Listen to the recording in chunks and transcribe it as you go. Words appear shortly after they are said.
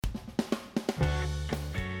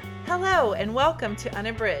Hello, and welcome to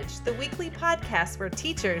Unabridged, the weekly podcast where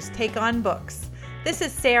teachers take on books. This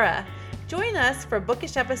is Sarah. Join us for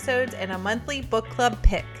bookish episodes and a monthly book club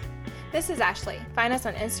pick. This is Ashley. Find us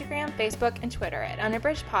on Instagram, Facebook, and Twitter at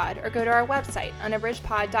UnabridgedPod, or go to our website,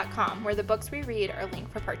 unabridgedpod.com, where the books we read are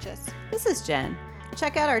linked for purchase. This is Jen.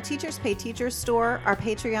 Check out our Teachers Pay Teachers store, our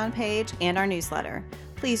Patreon page, and our newsletter.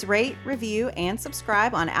 Please rate, review, and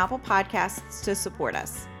subscribe on Apple Podcasts to support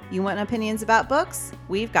us. You want opinions about books?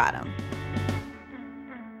 We've got them.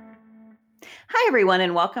 Hi, everyone,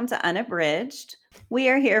 and welcome to Unabridged. We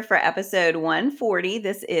are here for episode 140.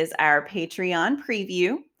 This is our Patreon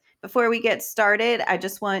preview. Before we get started, I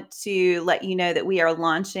just want to let you know that we are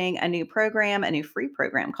launching a new program, a new free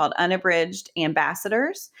program called Unabridged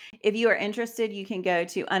Ambassadors. If you are interested, you can go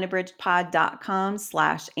to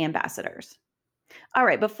unabridgedpod.com/ambassadors. All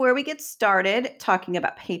right, before we get started talking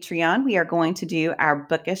about Patreon, we are going to do our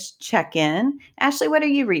bookish check-in. Ashley, what are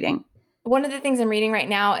you reading? One of the things I'm reading right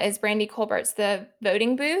now is Brandy Colbert's The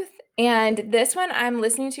Voting Booth. And this one I'm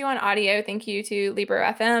listening to on audio. Thank you to Libro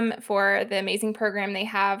FM for the amazing program they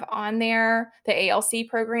have on there, the ALC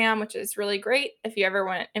program, which is really great. If you ever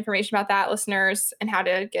want information about that, listeners, and how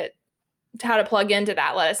to plug into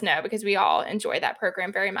that, let us know, because we all enjoy that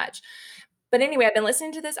program very much. But anyway, I've been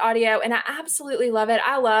listening to this audio and I absolutely love it.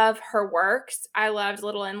 I love her works. I loved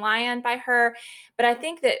Little and Lion by her. But I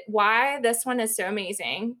think that why this one is so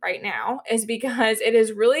amazing right now is because it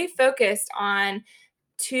is really focused on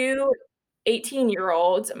two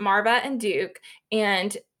 18-year-olds, Marva and Duke,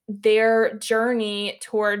 and their journey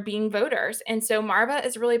toward being voters. And so Marva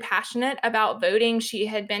is really passionate about voting. She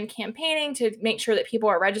had been campaigning to make sure that people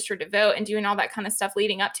are registered to vote and doing all that kind of stuff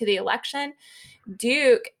leading up to the election.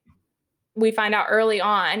 Duke, we find out early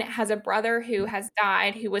on, has a brother who has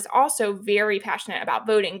died who was also very passionate about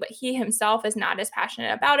voting, but he himself is not as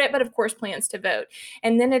passionate about it, but of course plans to vote.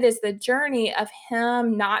 And then it is the journey of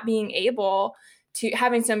him not being able to,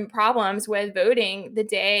 having some problems with voting the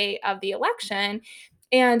day of the election.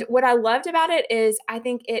 And what I loved about it is I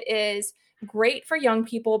think it is great for young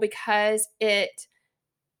people because it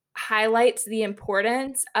highlights the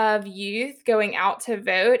importance of youth going out to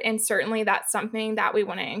vote. And certainly that's something that we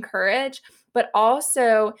want to encourage. But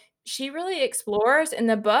also, she really explores in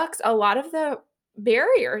the books a lot of the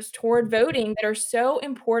barriers toward voting that are so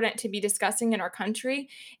important to be discussing in our country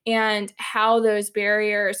and how those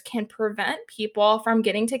barriers can prevent people from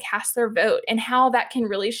getting to cast their vote and how that can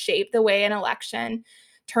really shape the way an election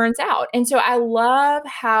turns out. And so I love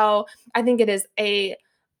how I think it is a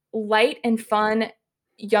light and fun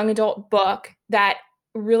young adult book that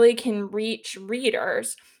really can reach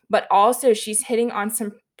readers, but also she's hitting on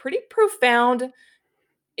some pretty profound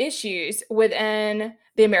issues within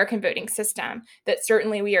the American voting system that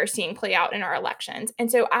certainly we are seeing play out in our elections.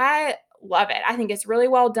 And so I love it. I think it's really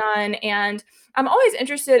well done. And I'm always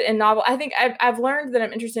interested in novel. I think I've learned that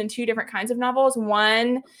I'm interested in two different kinds of novels.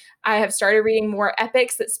 One, I have started reading more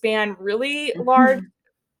epics that span really large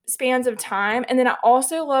spans of time. And then I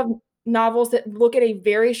also love novels that look at a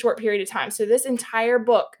very short period of time. So this entire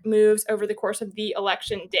book moves over the course of the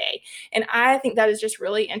election day. And I think that is just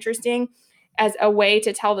really interesting as a way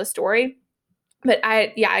to tell the story. But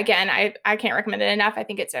I can't recommend it enough. I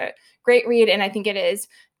think it's a great read. And I think it is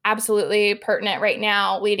absolutely pertinent right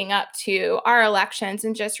now leading up to our elections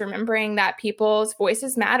and just remembering that people's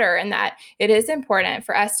voices matter and that it is important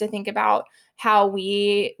for us to think about how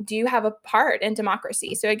we do have a part in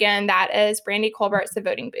democracy. So again, that is Brandy Colbert's The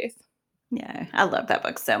Voting Booth. Yeah, I love that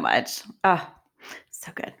book so much. Oh,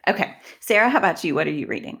 so good. Okay, Sarah, how about you? What are you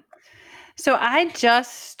reading? So I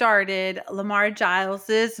just started Lamar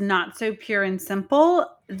Giles's Not So Pure and Simple.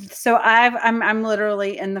 So I'm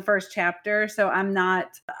literally in the first chapter. So I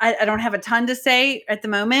don't have a ton to say at the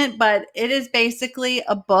moment, but it is basically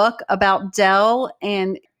a book about Dell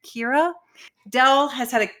and Kira. Dell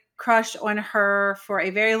has had a crush on her for a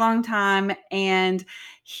very long time, and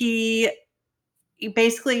he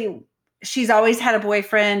basically, she's always had a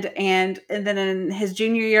boyfriend, and then in his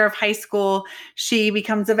junior year of high school, she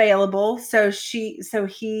becomes available. So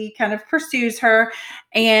he kind of pursues her,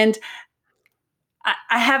 and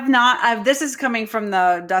this is coming from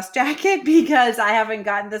the dust jacket because I haven't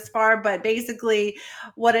gotten this far, but basically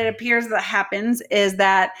what it appears that happens is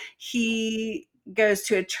that he goes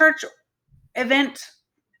to a church event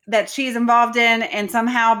that she's involved in, and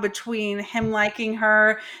somehow between him liking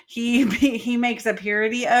her, he makes a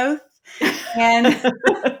purity oath, and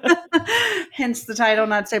hence the title,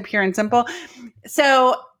 Not So Pure and Simple.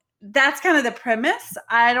 So that's kind of the premise.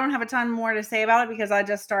 I don't have a ton more to say about it because I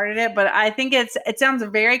just started it, but I think it sounds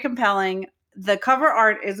very compelling. the cover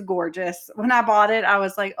art is gorgeous. When I bought it, I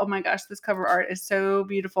was like, oh my gosh, this cover art is so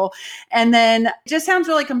beautiful. And then it just sounds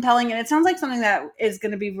really compelling. And it sounds like something that is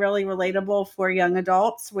going to be really relatable for young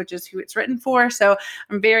adults, which is who it's written for. So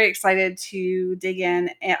I'm very excited to dig in.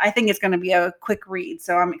 And I think it's going to be a quick read.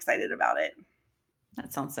 So I'm excited about it.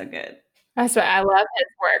 That sounds so good. That's what I love his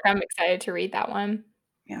work. I'm excited to read that one.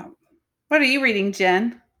 Yeah. What are you reading,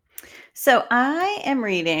 Jen? So I am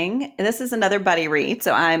reading, this is another buddy read.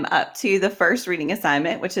 So I'm up to the first reading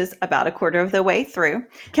assignment, which is about a quarter of the way through.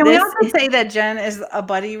 Can we also say that Jen is a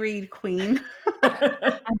buddy read queen?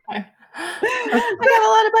 I got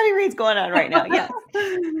a lot of buddy reads going on right now. Yes.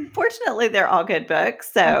 Fortunately, they're all good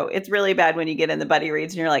books. So it's really bad when you get in the buddy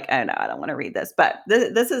reads and you're like, oh no, I don't want to read this. But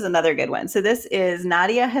this is another good one. So this is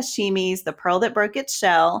Nadia Hashimi's The Pearl That Broke Its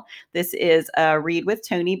Shell. This is a read with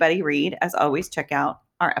Tony buddy read. As always, check out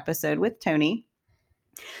our episode with Tony.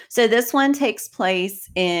 So this one takes place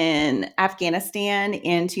in Afghanistan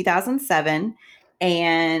in 2007.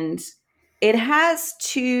 And it has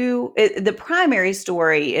the primary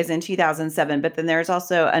story is in 2007, but then there's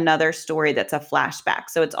also another story that's a flashback.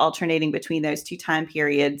 So it's alternating between those two time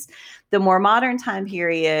periods. The more modern time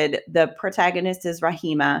period, the protagonist is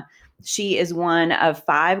Rahima. She is one of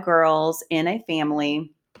 5 girls in a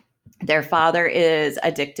family. Their father is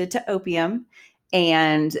addicted to opium,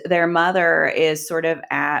 and their mother is sort of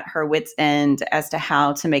at her wit's end as to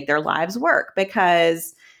how to make their lives work,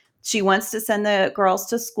 because she wants to send the girls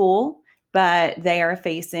to school, but they are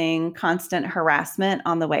facing constant harassment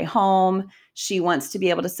on the way home. She wants to be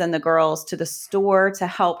able to send the girls to the store to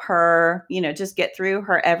help her, just get through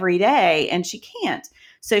her every day, and she can't.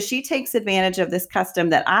 So she takes advantage of this custom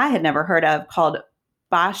that I had never heard of called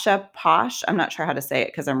Basha Posh. I'm not sure how to say it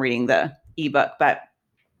because I'm reading the ebook,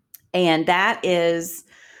 and that is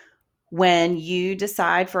when you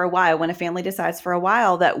decide for a while, when a family decides for a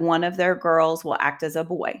while that one of their girls will act as a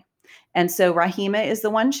boy. And so Rahima is the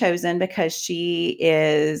one chosen because she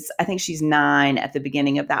is, I think she's 9 at the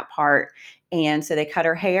beginning of that part. And so they cut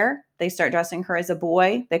her hair. They start dressing her as a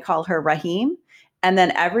boy. They call her Rahim. And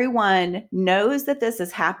then everyone knows that this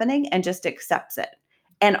is happening and just accepts it.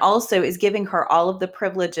 And also is giving her all of the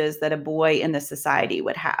privileges that a boy in the society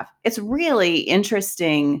would have. It's really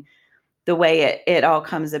interesting the way it all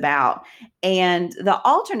comes about. And the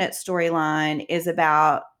alternate storyline is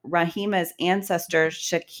about Rahima's ancestor,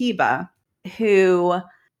 Shakiba, who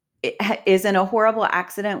is in a horrible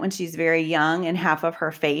accident when she's very young, and half of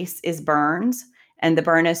her face is burns. And the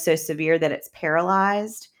burn is so severe that it's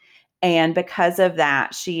paralyzed. And because of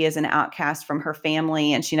that, she is an outcast from her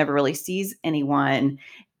family, and she never really sees anyone.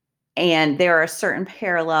 And there are certain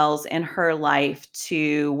parallels in her life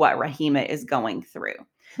to what Rahima is going through.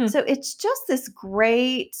 So it's just this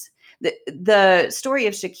great, the story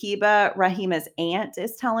of Shakiba, Rahima's aunt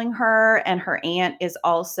is telling her, and her aunt is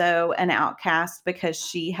also an outcast because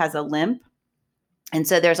she has a limp. And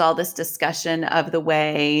so there's all this discussion of the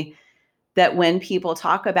way that when people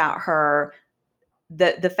talk about her,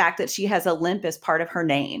 the fact that she has a limp is part of her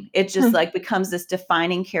name. It just like becomes this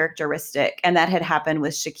defining characteristic. And that had happened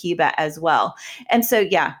with Shakiba as well. And so,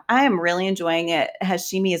 yeah, I am really enjoying it.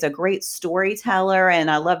 Hashimi is a great storyteller, and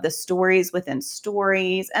I love the stories within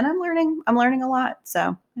stories, and I'm learning a lot.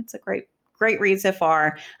 So it's a great read so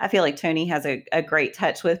far. I feel like Tony has a great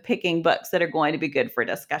touch with picking books that are going to be good for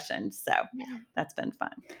discussion. So that's been fun.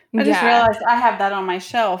 I just realized I have that on my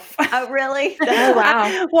shelf. Oh, really? Oh,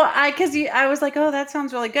 wow. Well, I was like, oh, that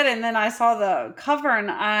sounds really good. And then I saw the cover and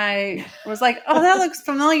I was like, oh, that looks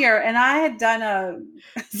familiar. And I had done a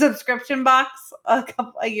subscription box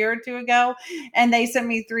a year or 2 ago, and they sent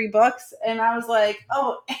me 3 books, and I was like,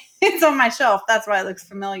 oh, it's on my shelf. That's why it looks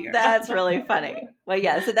familiar. That's really funny. Well,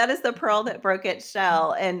 yeah. So that is The Pearl That Broke Its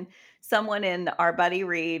Shell. And someone in our buddy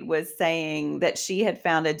read was saying that she had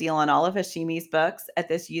found a deal on all of Hashimi's books at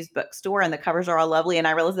this used bookstore, and the covers are all lovely. And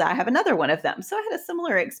I realized that I have another one of them. So I had a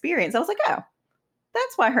similar experience. I was like, oh,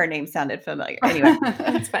 that's why her name sounded familiar. Anyway.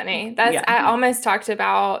 That's funny. I almost talked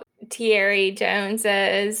about Thierry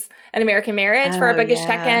Jones's An American Marriage for a bookish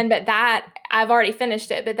check-in, but that I've already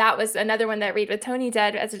finished it. But that was another one that Read with Tony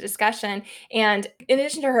did as a discussion. And in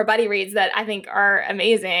addition to her buddy reads that I think are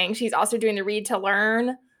amazing, she's also doing the Read to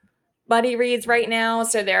Learn buddy reads right now.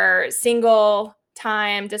 So they're single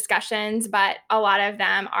time discussions, but a lot of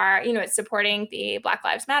them are, it's supporting the Black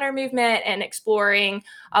Lives Matter movement and exploring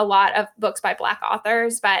a lot of books by Black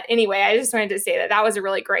authors. But anyway, I just wanted to say that was a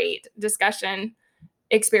really great discussion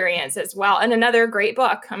experience as well. And another great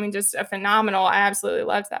book. I mean, just a phenomenal, I absolutely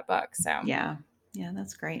loved that book. So yeah,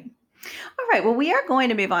 that's great. All right. Well, we are going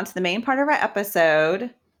to move on to the main part of our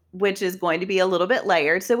episode. which is going to be a little bit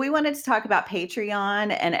layered. So we wanted to talk about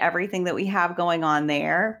Patreon and everything that we have going on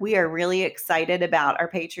there. We are really excited about our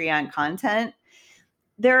Patreon content.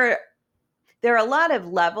 There are a lot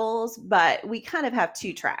of levels, but we kind of have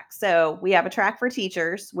two tracks. So we have a track for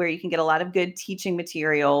teachers where you can get a lot of good teaching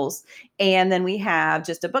materials. And then we have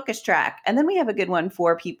just a bookish track. And then we have a good one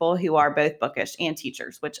for people who are both bookish and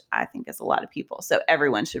teachers, which I think is a lot of people. So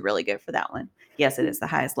everyone should really go for that one. Yes, it is the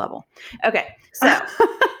highest level. Okay.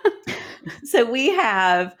 So we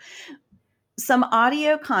have some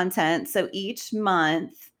audio content. So each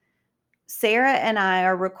month, Sarah and I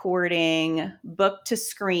are recording book to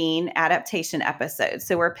screen adaptation episodes.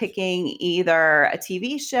 So we're picking either a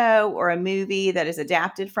TV show or a movie that is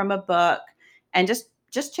adapted from a book and just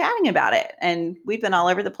chatting about it. And we've been all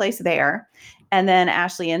over the place there. And then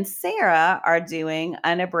Ashley and Sarah are doing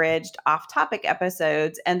unabridged off-topic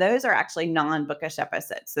episodes. And those are actually non-bookish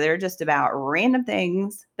episodes. So they're just about random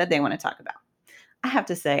things that they want to talk about. I have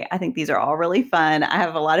to say, I think these are all really fun. I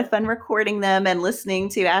have a lot of fun recording them and listening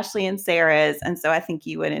to Ashley and Sarah's. And so I think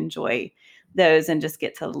you would enjoy those and just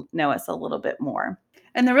get to know us a little bit more.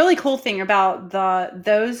 And the really cool thing about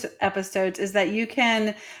those episodes is that you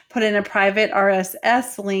can put in a private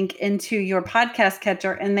RSS link into your podcast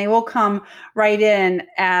catcher, and they will come right in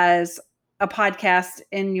as a podcast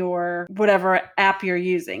in your whatever app you're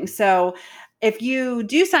using. So if you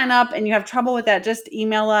do sign up and you have trouble with that, just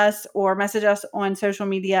email us or message us on social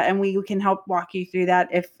media, and we can help walk you through that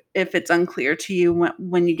if it's unclear to you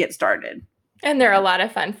when you get started. And they're a lot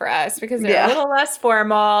of fun for us because they're a little less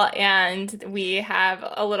formal and we have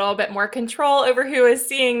a little bit more control over who is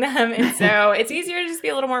seeing them. And so it's easier to just be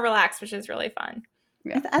a little more relaxed, which is really fun.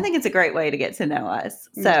 Yeah. I think it's a great way to get to know us.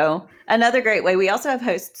 So another great way, we also have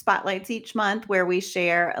host spotlights each month where we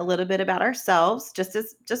share a little bit about ourselves, just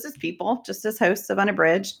as people, just as hosts of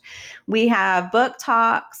Unabridged. We have book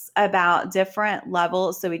talks about different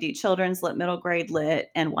levels. So we do children's lit, middle grade lit,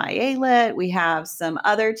 and YA lit. We have some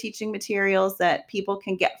other teaching materials that people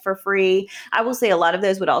can get for free. I will say a lot of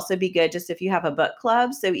those would also be good just if you have a book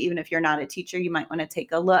club. So even if you're not a teacher, you might want to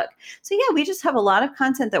take a look. So yeah, we just have a lot of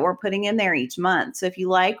content that we're putting in there each month. So if you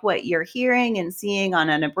like what you're hearing and seeing on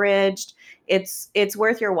Unabridged, it's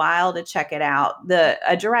worth your while to check it out. The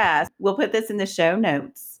address, we'll put this in the show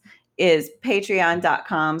notes, is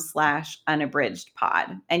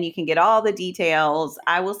patreon.com/unabridgedpod. And you can get all the details.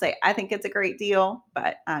 I will say, I think it's a great deal,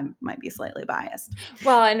 but I might be slightly biased.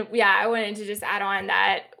 Well, and yeah, I wanted to just add on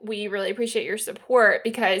that we really appreciate your support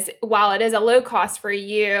because while it is a low cost for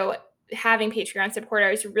you, having Patreon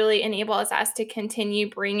supporters really enables us to continue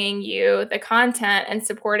bringing you the content and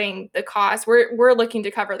supporting the cost. We're looking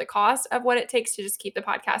to cover the cost of what it takes to just keep the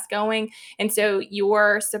podcast going. And so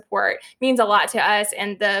your support means a lot to us,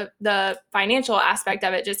 and the financial aspect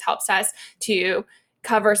of it just helps us to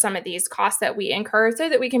cover some of these costs that we incur so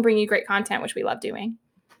that we can bring you great content, which we love doing.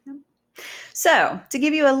 So to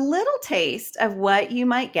give you a little taste of what you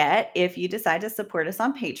might get if you decide to support us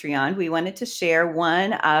on Patreon, we wanted to share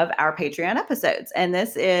one of our Patreon episodes. And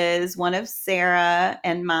this is one of Sarah's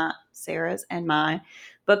and my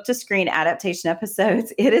book to screen adaptation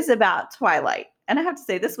episodes. It is about Twilight. And I have to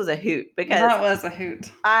say, this was a hoot because that was a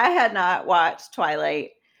hoot. I had not watched Twilight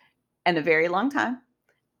in a very long time.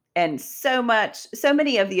 And so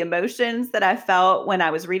many of the emotions that I felt when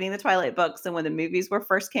I was reading the Twilight books and when the movies were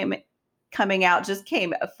first coming out just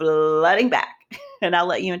came flooding back. And I'll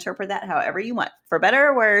let you interpret that however you want. For better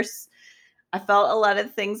or worse, I felt a lot of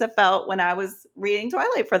the things I felt when I was reading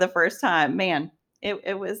Twilight for the first time. Man,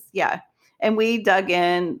 it was, yeah. And we dug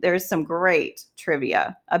in. There's some great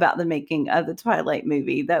trivia about the making of the Twilight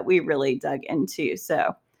movie that we really dug into. So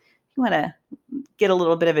if you want to get a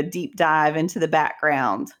little bit of a deep dive into the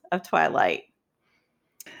background of Twilight.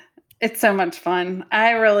 It's so much fun.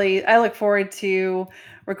 I look forward to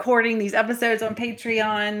recording these episodes on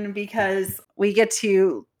Patreon because we get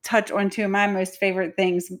to touch on two of my most favorite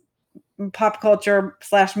things, pop culture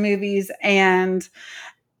 / movies and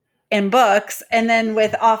books. And then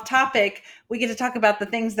with Off Topic, we get to talk about the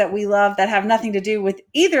things that we love that have nothing to do with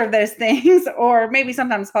either of those things, or maybe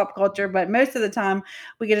sometimes pop culture, but most of the time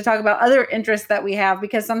we get to talk about other interests that we have,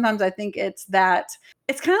 because sometimes I think it's kind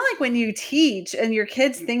of like when you teach and your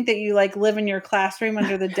kids think that you like live in your classroom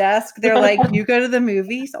under the desk. They're like, you go to the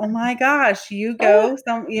movies. Oh my gosh, you go.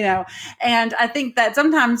 And I think that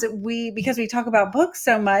sometimes because we talk about books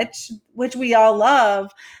so much, which we all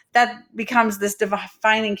love, that becomes this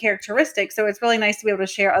defining characteristic. So it's really nice to be able to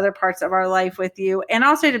share other parts of our life with you. And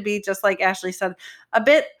also to be, just like Ashley said, a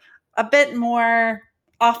bit more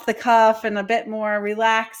off the cuff and a bit more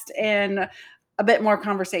relaxed and a bit more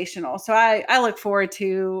conversational. So I look forward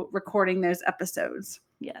to recording those episodes.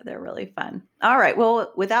 Yeah, they're really fun. All right.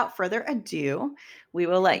 Well, without further ado, we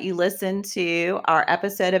will let you listen to our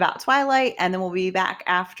episode about Twilight, and then we'll be back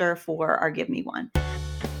after for our Give Me One.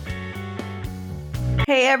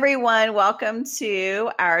 Hey, everyone. Welcome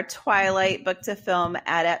to our Twilight book to film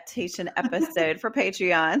adaptation episode for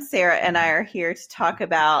Patreon. Sarah and I are here to talk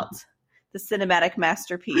about the cinematic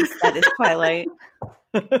masterpiece that is Twilight.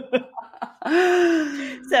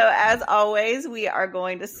 So as always, we are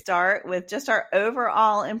going to start with just our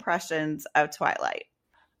overall impressions of Twilight.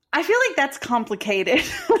 I feel like that's complicated.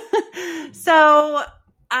 So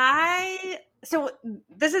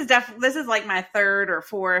this is like my third or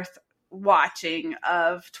fourth watching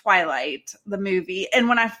of Twilight, the movie. And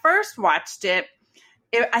when I first watched it,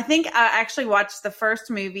 I think I actually watched the first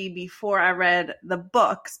movie before I read the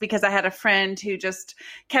books, because I had a friend who just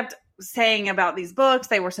kept saying about these books.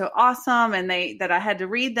 They were so awesome and that I had to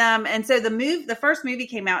read them. And so the first movie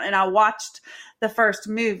came out and I watched the first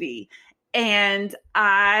movie and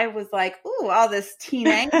I was like, ooh, all this teen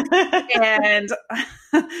angst and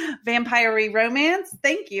vampire-y romance.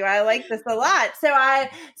 Thank you. I like this a lot. So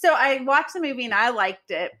I watched the movie and I liked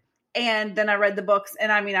it. And then I read the books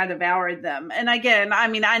and I devoured them. And again, I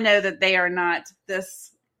know that they are not this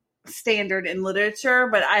standard in literature,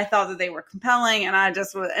 but I thought that they were compelling,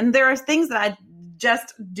 and there are things that I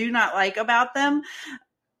just do not like about them.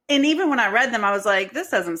 And even when I read them, I was like,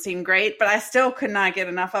 this doesn't seem great, but I still could not get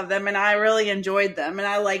enough of them. And I really enjoyed them and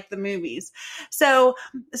I liked the movies. So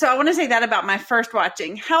I want to say that about my first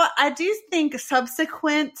watching. How I do think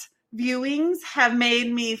subsequent viewings have made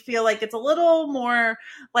me feel like it's a little more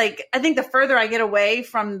like, I think the further I get away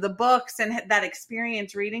from the books and that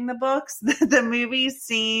experience reading the books, the movies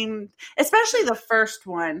seem, especially the first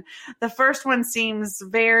one seems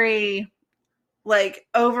very like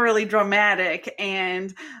overly dramatic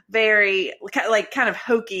and very like kind of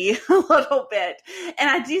hokey a little bit. And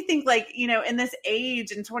I do think like, in this age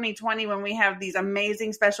in 2020, when we have these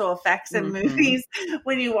amazing special effects in movies,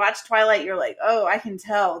 when you watch Twilight, you're like, oh, I can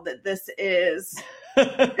tell that this is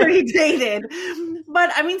pretty dated.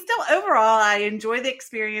 But still overall, I enjoy the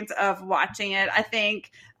experience of watching it. I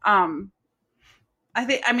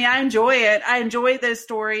enjoy it. I enjoy those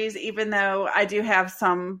stories, even though I do have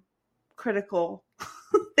some critical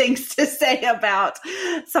things to say about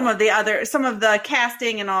some of the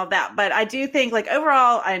casting and all of that. But I do think like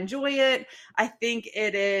overall, I enjoy it. I think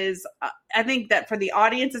it is, I think that for the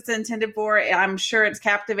audience it's intended for, I'm sure it's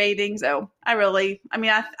captivating. So I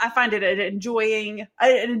find it an enjoyable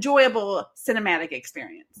cinematic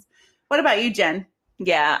experience. What about you, Jen?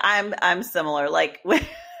 Yeah, I'm similar. Like we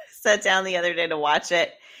sat down the other day to watch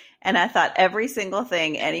it, and I thought every single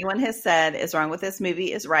thing anyone has said is wrong with this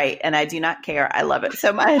movie is right. And I do not care. I love it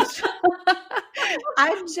so much.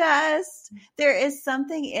 There is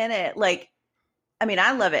something in it. Like,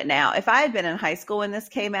 I love it now. If I had been in high school when this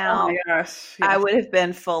came out, oh my gosh, yeah. I would have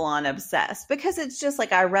been full on obsessed, because it's just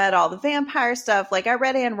like, I read all the vampire stuff. Like I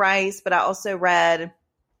read Anne Rice, but I also read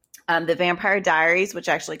the Vampire Diaries, which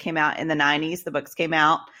actually came out in the 90s. The books came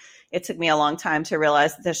out. It took me a long time to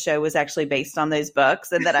realize that the show was actually based on those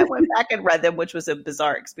books, and then I went back and read them, which was a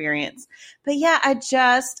bizarre experience. But yeah,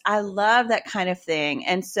 I love that kind of thing.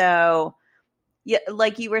 And so, yeah,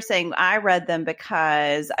 like you were saying, I read them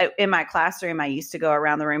because in my classroom, I used to go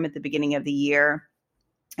around the room at the beginning of the year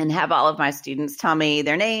and have all of my students tell me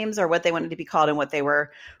their names or what they wanted to be called and what they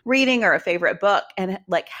were reading or a favorite book. And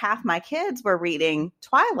like half my kids were reading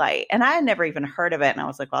Twilight, and I had never even heard of it. And I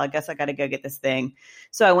was like, well, I guess I got to go get this thing.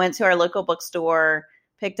 So I went to our local bookstore,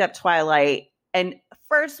 picked up Twilight, and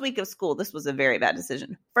first week of school, this was a very bad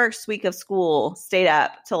decision. First week of school, stayed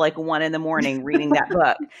up till like 1 a.m. reading that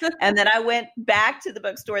book. And then I went back to the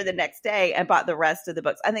bookstore the next day and bought the rest of the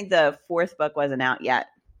books. I think the fourth book wasn't out yet.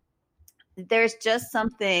 There's just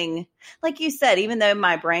something, like you said, even though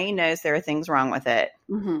my brain knows there are things wrong with it.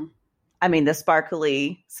 Mm-hmm. The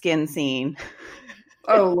sparkly skin scene.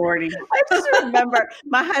 Oh, Lordy. I just remember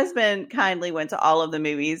my husband kindly went to all of the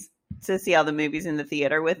movies to see all the movies in the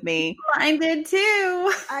theater with me. I did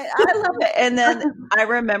too. I love it. And then I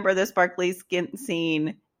remember the sparkly skin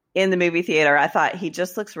scene in the movie theater. I thought, he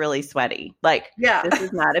just looks really sweaty. Like, yeah, this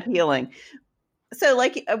is not appealing. So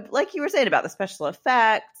like you were saying about the special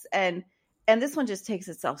effects, and this one just takes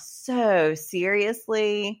itself so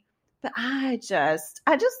seriously, but I just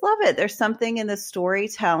love it. There's something in the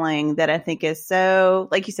storytelling that I think is so,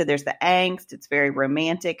 like you said, there's the angst. It's very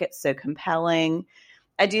romantic. It's so compelling.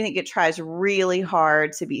 I do think it tries really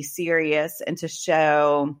hard to be serious and to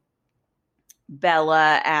show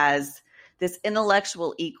Bella as this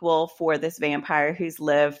intellectual equal for this vampire who's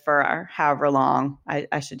lived for however long.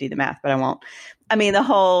 I should do the math, but I won't. The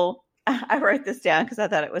whole I wrote this down because I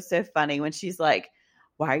thought it was so funny when she's like,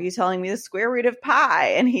 why are you telling me the square root of pi?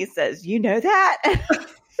 And he says, you know that?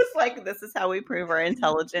 It's like, this is how we prove our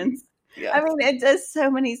intelligence. Yes. I mean, it does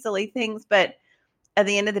so many silly things, but at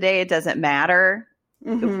the end of the day, it doesn't matter.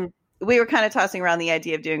 Mm-hmm. We were kind of tossing around the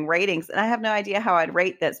idea of doing ratings, and I have no idea how I'd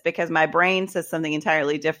rate this because my brain says something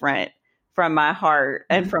entirely different from my heart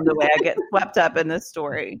and from the way I get swept up in this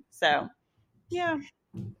story. So, yeah,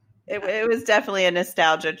 it was definitely a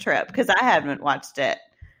nostalgia trip because I haven't watched it.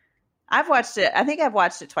 I've watched it. I think I've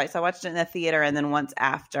watched it twice. I watched it in the theater and then once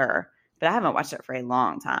after, but I haven't watched it for a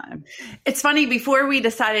long time. It's funny, before we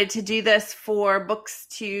decided to do this for books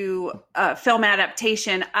to film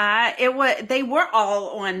adaptation, they were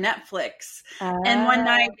all on Netflix. And one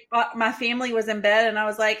night my family was in bed and I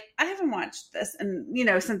was like, I haven't watched this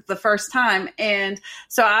since the first time. And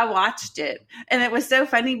so I watched it, and it was so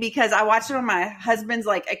funny because I watched it on my husband's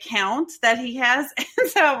account that he has. And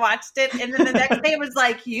so I watched it. And then the next day it was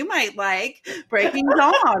like, you might like Breaking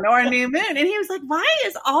Dawn or New Moon. And he was like, why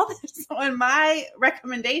is all this on my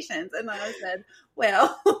recommendations? And I said,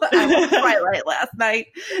 well, I watched Twilight last night.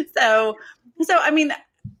 So I mean,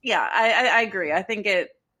 yeah, I agree. I think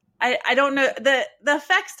I don't know, the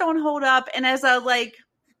effects don't hold up, and as a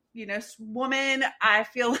woman, I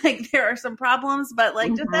feel like there are some problems, but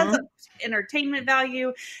just as an entertainment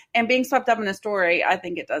value and being swept up in a story, I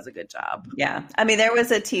think it does a good job. Yeah. I mean, there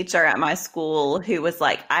was a teacher at my school who was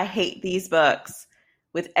like, I hate these books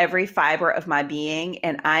with every fiber of my being,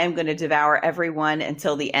 and I am going to devour every one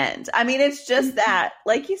until the end. I mean, it's just that,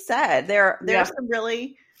 like you said, there are some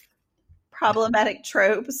really problematic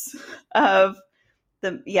tropes of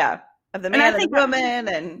the man and the woman,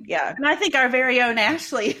 and And I think our very own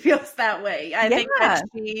Ashley feels that way. I think that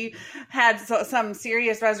she had some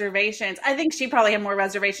serious reservations. I think she probably had more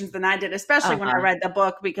reservations than I did, especially when I read the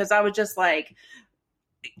book, because I was just like,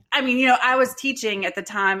 I mean, I was teaching at the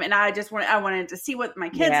time, and I wanted to see what my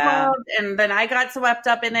kids loved, and then I got swept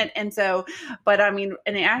up in it. And so, but I mean,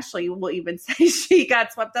 and Ashley will even say she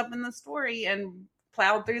got swept up in the story and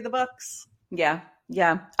plowed through the books. Yeah.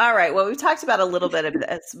 Yeah. All right. Well, we've talked about a little bit of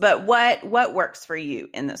this, but what works for you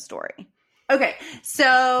in this story? Okay.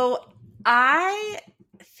 So I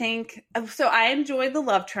enjoyed the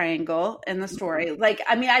love triangle in the story.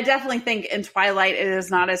 I definitely think in Twilight it is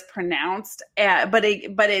not as pronounced, but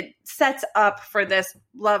it sets up for this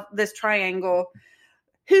triangle,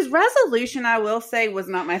 whose resolution, I will say, was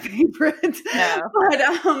not my favorite.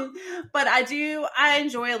 No. But I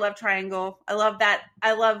enjoy a love triangle. I love that.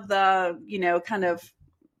 I love the, kind of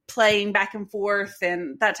playing back and forth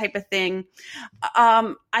and that type of thing.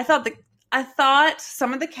 I thought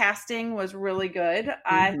some of the casting was really good.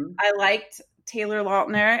 Mm-hmm. I liked Taylor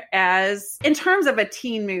Lautner in terms of a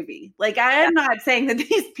teen movie. I am not saying that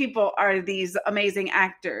these people are these amazing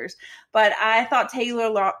actors, but I thought Taylor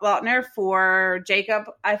Lautner for Jacob,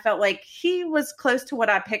 I felt like he was close to what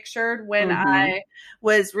I pictured when I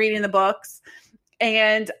was reading the books.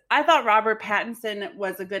 And I thought Robert Pattinson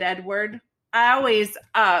was a good Edward. I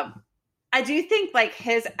do think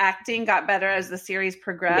his acting got better as the series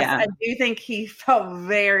progressed. Yeah. I do think he felt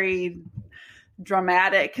very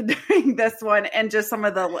dramatic during this one, and just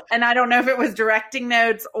and I don't know if it was directing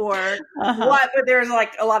notes or what, but there's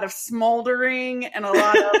a lot of smoldering and a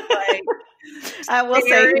lot of I will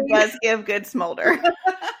say he does give good smolder.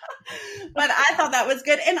 But I thought that was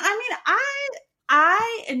good. And I mean,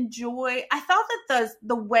 I thought that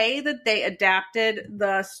the way that they adapted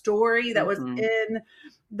the story that was in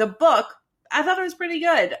the book, I thought it was pretty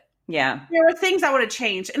good. Yeah. There were things I would have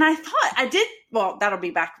changed. And I thought that'll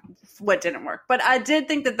be back what didn't work. But I did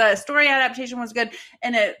think that the story adaptation was good.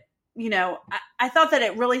 And it, I thought that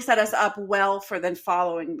it really set us up well for the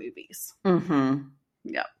following movies. Mm-hmm.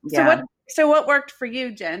 Yeah. So what worked for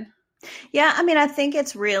you, Jen? Yeah, I mean, I think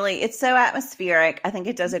it's so atmospheric. I think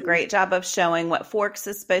it does a great job of showing what Forks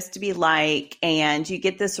is supposed to be like. And you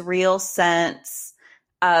get this real sense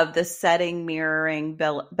of the setting mirroring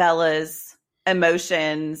Bella's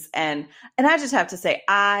emotions. And I just have to say,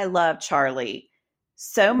 I love Charlie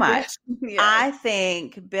so much. Yeah. I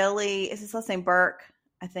think Billy, is his last name Burke?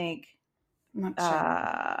 I think. I'm not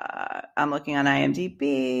sure. I'm looking on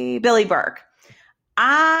IMDb. Billy Burke.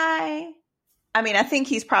 I think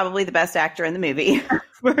he's probably the best actor in the movie,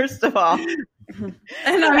 first of all. And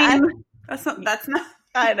I mean, that's not.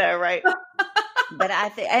 I know, right? But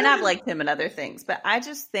and I've liked him in other things, but I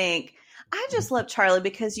just love Charlie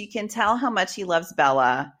because you can tell how much he loves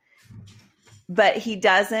Bella, but he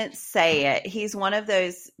doesn't say it. He's one of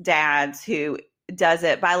those dads who does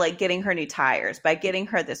it by getting her new tires, by getting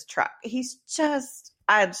her this truck.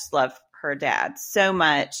 I just love her dad so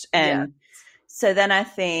much. And So then I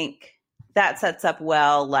think that sets up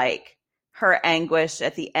well, like her anguish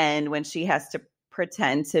at the end when she has to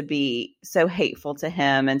pretend to be so hateful to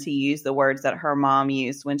him and to use the words that her mom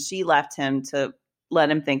used when she left him to let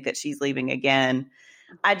him think that she's leaving again.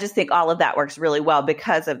 I just think all of that works really well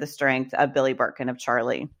because of the strength of Billy Burke and of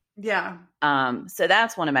Charlie. Yeah. So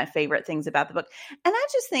that's one of my favorite things about the book. And I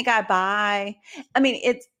just think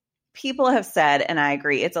people have said, and I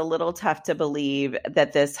agree, it's a little tough to believe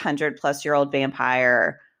that this 100-plus-year-old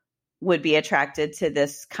vampire would be attracted to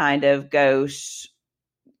this kind of gauche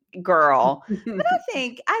girl. But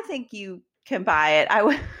I think you can buy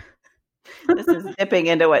it. This is dipping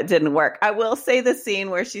into what didn't work. I will say the scene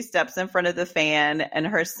where she steps in front of the fan and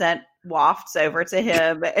her scent wafts over to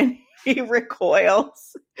him and he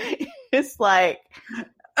recoils. It's like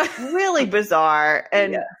really bizarre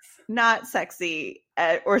and not sexy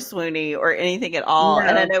or swoony or anything at all. No.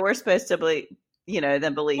 And I know we're supposed to believe.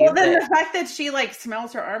 Then believe. Well, then the fact that she like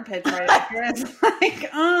smells her armpits right after is like,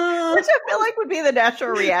 oh, which I feel like would be the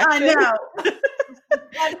natural reaction. I know.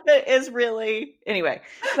 That is really anyway.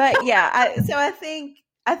 But yeah, I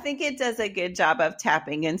think it does a good job of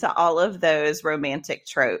tapping into all of those romantic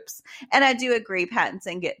tropes. And I do agree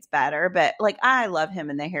Pattinson gets better, but like I love him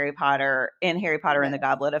in Harry Potter and the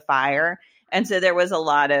Goblet of Fire. And so there was a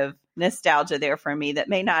lot of nostalgia there for me that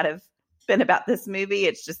may not have been about this movie.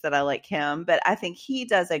 It's just that I like him, but I think he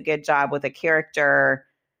does a good job with a character.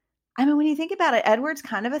 I mean, when you think about it, Edward's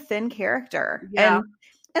kind of a thin character. Yeah.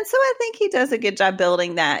 And so I think he does a good job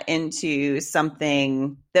building that into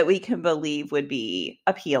something that we can believe would be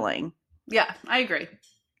appealing. Yeah, I agree.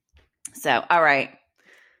 So, all right.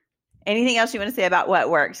 Anything else you want to say about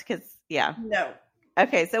what worked? No.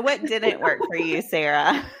 Okay, so what didn't work for you,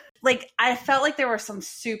 Sarah? Like, I felt like there were some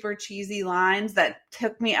super cheesy lines that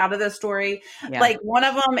took me out of the story. Yeah. Like, one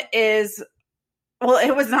of them is, well,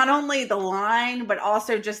 it was not only the line, but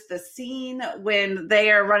also just the scene when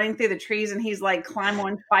they are running through the trees and he's like, climb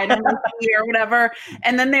on Spider Monkey or whatever.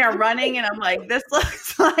 And then they are running and I'm like, this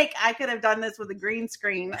looks like I could have done this with a green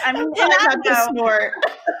screen. I mean,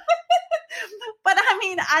 but I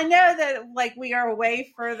mean, I know that like we are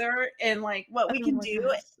way further in like what we can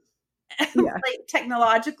do. Yeah. Like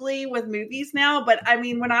technologically with movies now, but I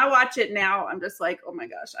mean when I watch it now I'm just like, oh my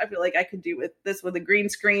gosh, I feel like I could do this with a green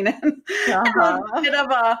screen and a bit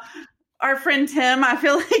of our friend Tim, I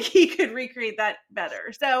feel like he could recreate that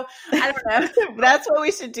better. So I don't know. That's what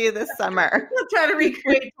we should do this summer. We'll try to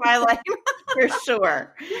recreate Twilight for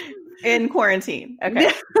sure in quarantine.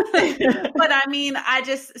 Okay. But I mean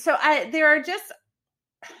there are just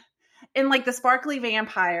in like the sparkly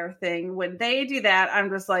vampire thing, when they do that, I'm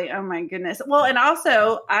just like, oh my goodness. Well, and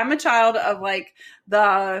also I'm a child of like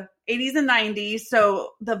the 80s and 90s. So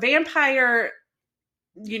the vampire,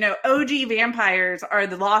 OG vampires are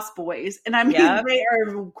the Lost Boys. And I mean, They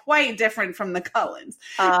are quite different from the Cullens.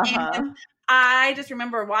 And I just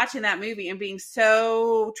remember watching that movie and being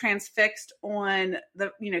so transfixed on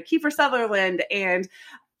the, Kiefer Sutherland and,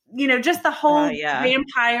 just the whole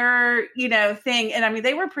vampire, thing. And I mean,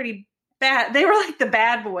 they were pretty bad. They were like the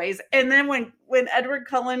bad boys. And then when Edward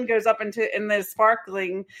Cullen goes up in the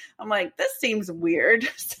sparkling, I'm like, this seems weird.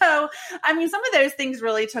 So, I mean, some of those things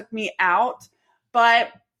really took me out,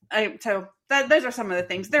 but those are some of the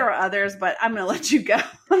things. There are others, but I'm going to let you go.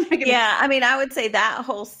 Yeah. I mean, I would say that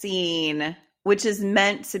whole scene, which is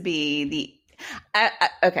meant to be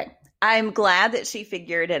okay. I'm glad that she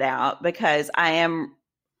figured it out because that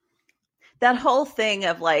whole thing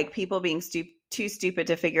of like people being too stupid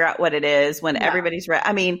to figure out what it is when everybody's right.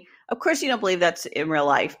 I mean, of course you don't believe that's in real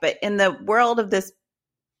life, but in the world of this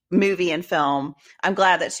movie and film, I'm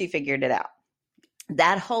glad that she figured it out.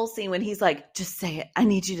 That whole scene when he's like, just say it. I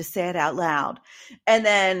need you to say it out loud. And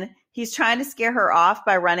then he's trying to scare her off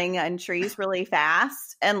by running on trees really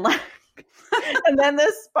fast. And like, and then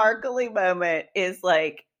this sparkly moment is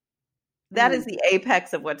like, that is the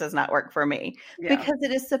apex of what does not work for me because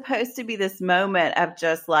it is supposed to be this moment of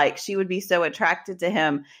just like, she would be so attracted to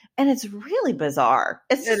him. And it's really bizarre.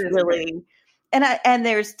 It's just really, and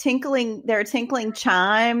there are tinkling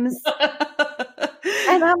chimes.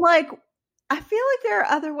 And I'm like, I feel like there are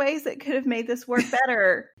other ways that could have made this work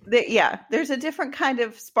better. There's a different kind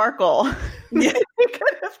of sparkle that we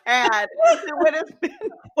could have had that would have been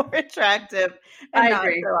more attractive and not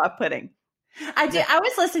so off-putting. I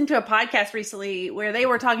was listening to a podcast recently where they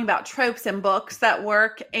were talking about tropes in books that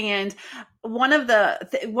work. And one of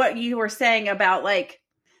what you were saying about like,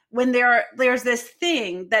 when there's this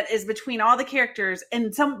thing that is between all the characters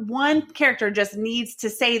and one character just needs to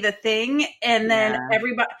say the thing. And then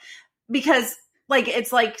everybody, because like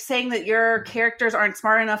it's like saying that your characters aren't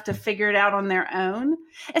smart enough to figure it out on their own,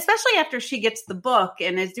 especially after she gets the book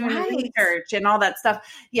and is doing the research and all that stuff.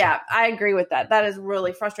 Yeah, I agree with that. That is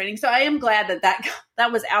really frustrating. So I am glad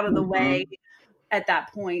that was out of the way at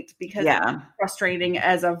that point, because it's frustrating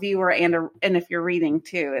as a viewer and if you're reading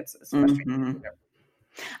too, it's frustrating.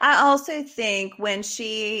 I also think when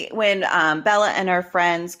Bella and her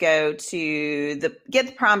friends go to get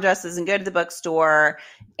the prom dresses and go to the bookstore,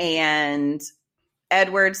 and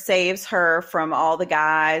Edward saves her from all the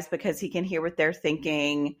guys because he can hear what they're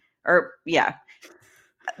thinking,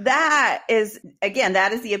 that is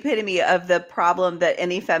the epitome of the problem that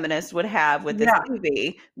any feminist would have with this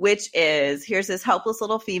movie, which is, here's this helpless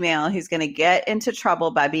little female who's going to get into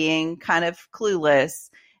trouble by being kind of clueless,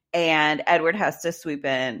 and Edward has to swoop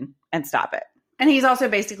in and stop it. And he's also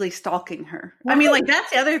basically stalking her. Right. I mean, like, that's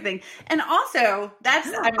the other thing. And also, that's,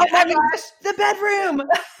 I mean, gosh, the bedroom.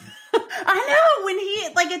 I know, when he,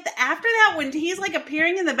 like, after that, when he's, like,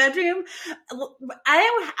 appearing in the bedroom,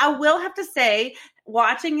 I will have to say,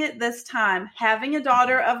 watching it this time, having a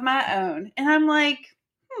daughter of my own, and I'm like,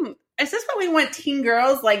 is this what we want teen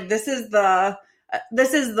girls? Like, this is the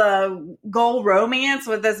goal romance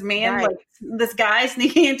with this man, like this guy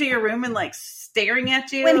sneaking into your room and like staring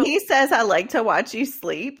at you. When he says, I like to watch you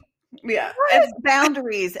sleep. Yeah. It's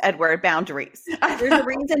boundaries, Edward, boundaries. There's a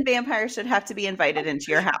reason vampires should have to be invited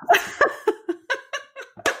into your house.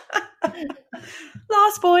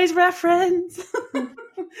 Lost Boys reference.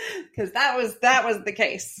 Because that was the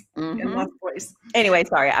case in Lost Boys. Anyway,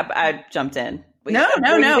 sorry, I jumped in. No.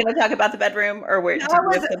 Are you going to talk about the bedroom, or where?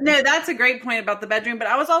 No, that's a great point about the bedroom. But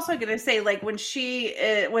I was also going to say, like, when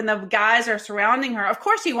the guys are surrounding her, of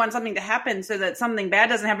course you want something to happen so that something bad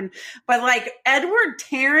doesn't happen. But like Edward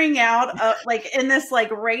tearing out, like in this like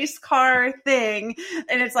race car thing,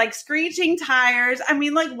 and it's like screeching tires. I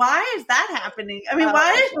mean, like, why is that happening? I mean,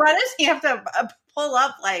 why does he have to pull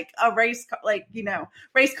up like a race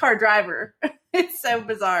car driver? It's so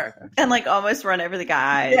bizarre. And like almost run over the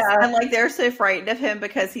guys. Yeah. And like they're so frightened of him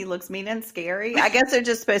because he looks mean and scary. I guess they're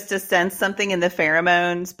just supposed to sense something in the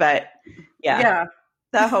pheromones, but yeah.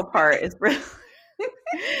 That whole part is really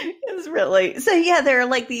so there are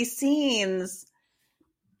like these scenes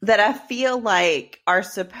that I feel like are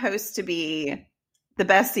supposed to be the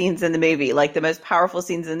best scenes in the movie, like the most powerful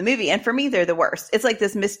scenes in the movie. And for me, they're the worst. It's like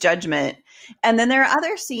this misjudgment. And then there are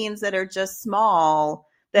other scenes that are just small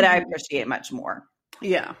that I appreciate much more.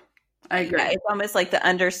 Yeah, I agree. Yeah, it's almost like the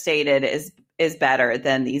understated is better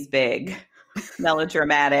than these big,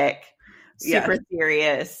 melodramatic, super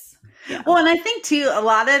serious. Yeah. Well, and I think too, a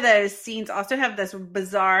lot of those scenes also have this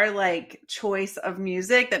bizarre like choice of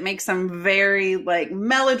music that makes them very like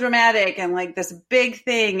melodramatic and like this big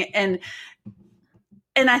thing. And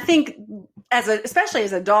I think especially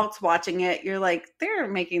as adults watching it, you're like, they're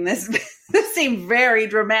making this seem very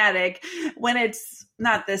dramatic when it's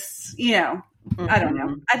not this, I don't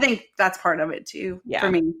know. I think that's part of it too, for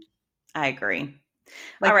me. I agree.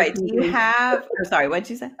 Like, all right. Do you have, sorry, what'd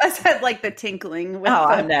you say? I said like the tinkling.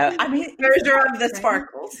 I know. I mean, measure of the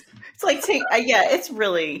sparkles. It's like, it's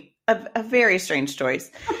really a very strange choice.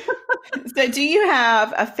 So do you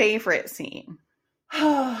have a favorite scene?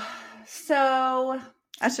 So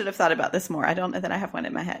I should have thought about this more. I don't know that I have one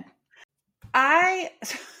in my head. I'm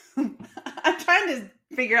trying to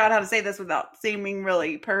figure out how to say this without seeming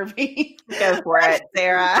really pervy. Go for it,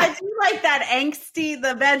 Sarah. I do like that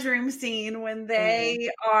the bedroom scene when they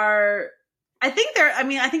are, I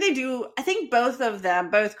think both of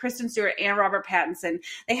them, both Kristen Stewart and Robert Pattinson,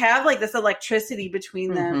 they have like this electricity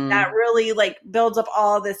between them that really like builds up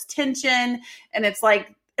all this tension. And it's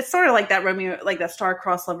sort of like that Romeo, like that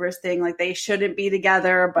star-crossed lovers thing. Like they shouldn't be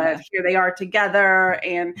together, but here they are together.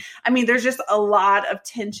 And I mean, there's just a lot of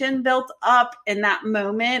tension built up in that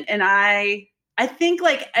moment. And I think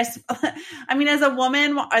like, as a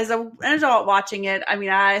woman, as an adult watching it, I mean,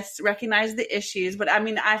 I recognize the issues, but I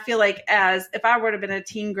mean, I feel like if I would have been a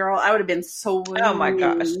teen girl, I would have been so rude. Oh my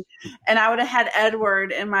gosh. And I would have had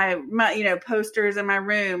Edward in my posters in my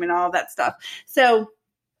room and all that stuff. So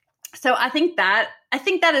I think that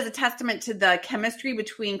is a testament to the chemistry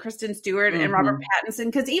between Kristen Stewart and Robert Pattinson.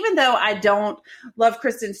 Because even though I don't love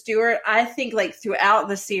Kristen Stewart, I think like throughout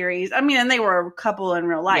the series, I mean, and they were a couple in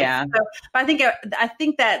real life. Yeah. So, but I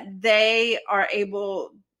think that they are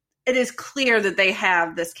able. It is clear that they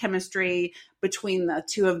have this chemistry between the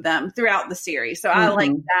two of them throughout the series. So I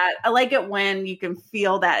like that. I like it when you can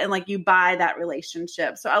feel that and like you buy that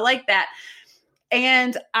relationship. So I like that,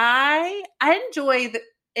 and I enjoy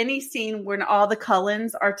any scene when all the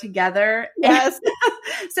Cullens are together. Yes.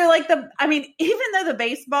 So like even though the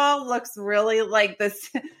baseball looks really like this,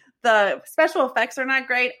 the special effects are not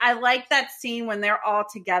great. I like that scene when they're all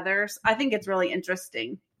together. I think it's really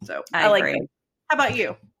interesting. So I like agree. it. How about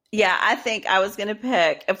you? Yeah, I think I was going to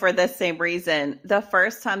pick, for the same reason, the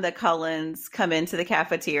first time the Cullens come into the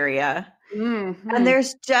cafeteria. Mm-hmm. And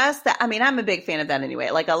there's just that. I mean, I'm a big fan of that anyway.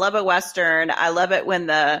 Like, I love a Western. I love it when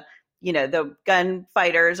the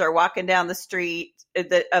gunfighters are walking down the street of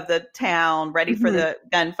the town ready for the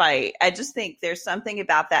gunfight. I just think there's something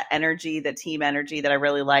about that energy, the team energy, that I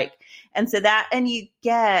really like. And so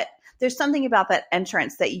there's something about that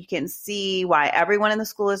entrance that you can see why everyone in the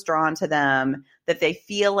school is drawn to them, that they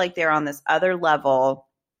feel like they're on this other level.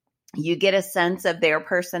 You get a sense of their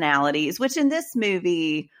personalities, which in this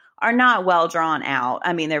movie are not well drawn out.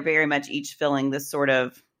 I mean, they're very much each filling this sort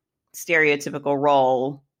of stereotypical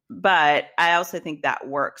role, but I also think that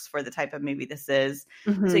works for the type of movie this is.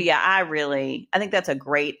 Mm-hmm. So yeah, I think that's a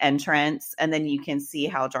great entrance. And then you can see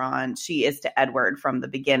how drawn she is to Edward from the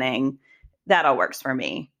beginning. That all works for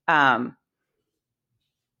me.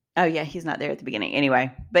 Oh yeah, he's not there at the beginning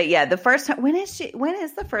anyway. But yeah, the first time, when is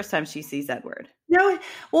the first time she sees Edward? No,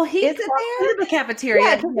 well, he is it there in the cafeteria.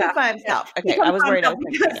 Yeah, he's by himself. Okay, I was worried.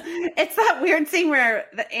 It's that weird scene where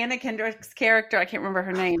the Anna Kendrick's character, I can't remember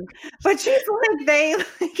her name, but she's like, they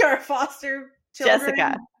are foster children,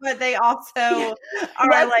 Jessica, but they also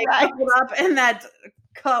are like coupled up in that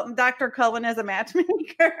Dr. Cullen as a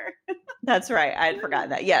matchmaker. That's right. I had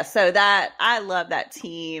forgotten that. Yeah. So that, I love that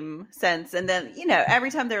team sense. And then,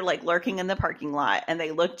 every time they're like lurking in the parking lot and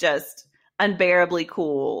they look just unbearably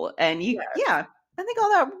cool. And I think all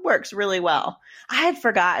that works really well. I had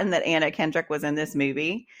forgotten that Anna Kendrick was in this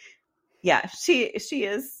movie. Yeah. She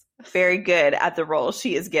is very good at the role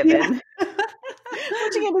she is given. Yeah.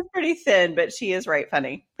 Which again is pretty thin, but she is right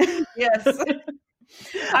funny. Yes.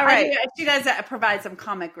 All right. She does provide some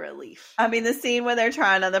comic relief. I mean, the scene when they're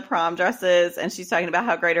trying on the prom dresses and she's talking about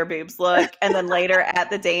how great her boobs look. And then later at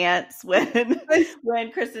the dance when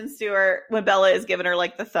Kristen Stewart, when Bella is giving her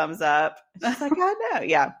like the thumbs up, she's like, I know.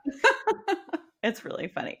 Yeah. It's really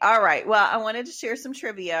funny. All right. Well, I wanted to share some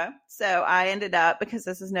trivia. So I ended up, because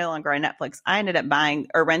this is no longer on Netflix, I ended up buying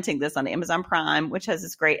or renting this on Amazon Prime, which has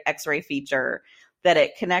this great X-ray feature that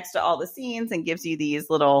it connects to all the scenes and gives you these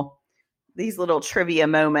little trivia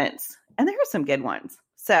moments. And there are some good ones.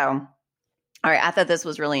 So, all right. I thought this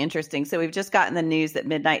was really interesting. So we've just gotten the news that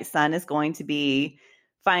Midnight Sun is going to be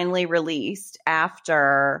finally released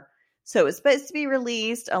so it was supposed to be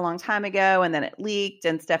released a long time ago, and then it leaked,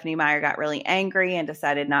 and Stephenie Meyer got really angry and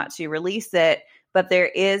decided not to release it. But there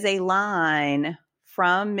is a line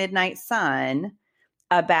from Midnight Sun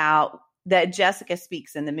about that Jessica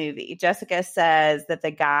speaks in the movie. Jessica says that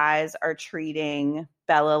the guys are treating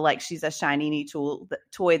Bella like she's a shiny new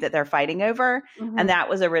toy that they're fighting over. Mm-hmm. And that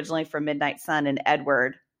was originally from Midnight Sun, and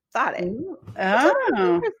Edward thought it.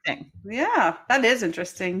 Oh, interesting. Yeah, that is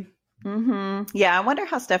interesting. Mm-hmm. Yeah, I wonder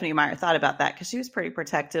how Stephenie Meyer thought about that, because she was pretty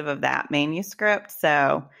protective of that manuscript.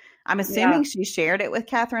 So I'm assuming she shared it with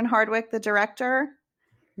Catherine Hardwicke, the director.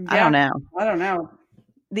 Yeah. I don't know.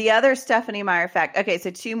 The other Stephenie Meyer fact. Okay, so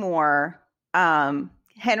two more.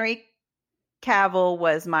 Henry Cavill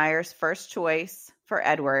was Meyer's first choice for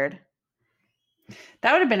Edward.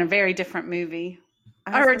 That would have been a very different movie.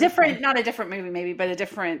 Or not a different movie maybe, but a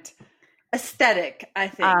different aesthetic, I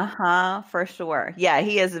think. For sure. Yeah,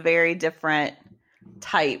 he is a very different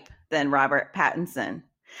type than Robert Pattinson.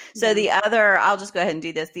 So I'll just go ahead and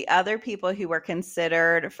do this. The other people who were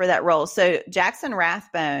considered for that role. So Jackson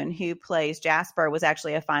Rathbone, who plays Jasper, was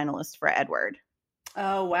actually a finalist for Edward.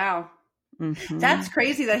 Oh, wow. Mm-hmm. That's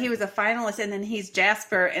crazy that he was a finalist and then he's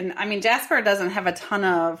Jasper. And I mean, Jasper doesn't have a ton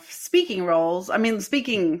of speaking roles. I mean,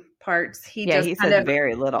 speaking parts. He said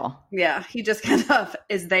very little. Yeah. He just kind of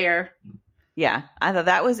is there. Yeah. I thought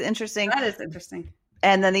that was interesting. That is interesting.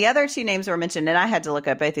 And then the other two names were mentioned, and I had to look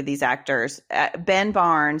up both of these actors, Ben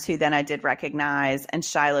Barnes, who then I did recognize, and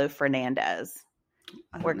Shiloh Fernandez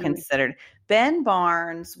were considered. Ben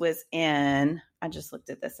Barnes was in, I just looked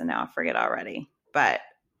at this and now I forget already, but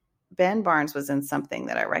Ben Barnes was in something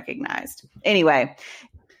that I recognized. Anyway,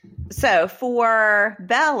 so for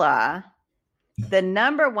Bella, the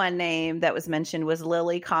number one name that was mentioned was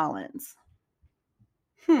Lily Collins.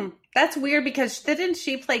 That's weird, because didn't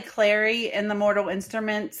she play Clary in the Mortal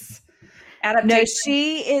Instruments adaptation? No,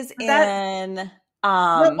 she is in...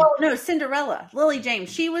 no, Cinderella. Lily James.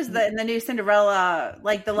 She was in the new Cinderella,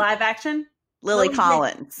 like the live action. Lily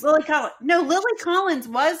Collins. No, Lily Collins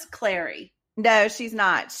was Clary. No, she's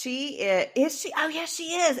not. She is she? Oh, yes, she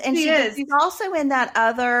is. And she's also in that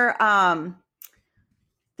other,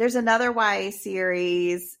 there's another YA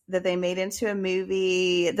series that they made into a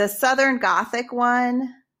movie, the Southern Gothic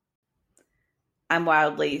one. I'm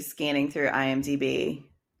wildly scanning through IMDb.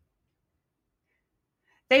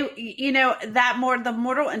 They, the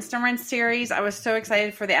Mortal Instruments series, I was so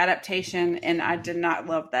excited for the adaptation, and I did not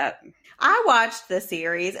love that. I watched the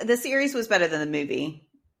series. The series was better than the movie.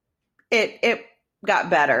 It got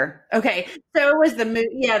better. Okay, so it was the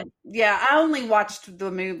movie. Yeah. I only watched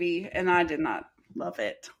the movie, and I did not love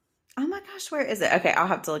it. Oh my gosh, where is it? Okay, I'll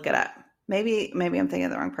have to look it up. Maybe I'm thinking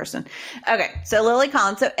of the wrong person. Okay, so Lily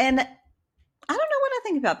Collins. So, and I don't know what I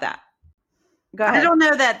think about that. Go ahead. I don't know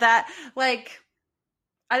I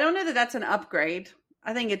don't know that that's an upgrade.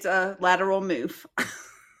 I think it's a lateral move.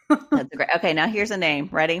 That's great. Okay, now here's a name.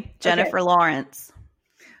 Ready? Jennifer Lawrence.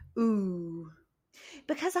 Ooh.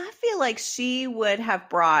 Because I feel like she would have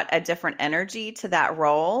brought a different energy to that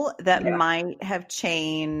role that might have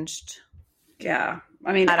changed. Yeah.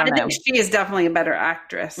 I mean, I don't know. think she is definitely a better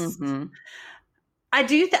actress. Mm-hmm. I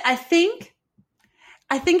do. I think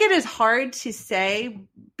it is hard to say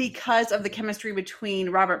because of the chemistry between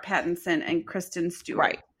Robert Pattinson and Kristen Stewart.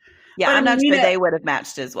 Right. Yeah, but I'm not sure they would have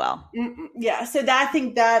matched as well. Yeah. So I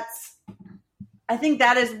think that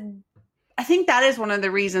is one of the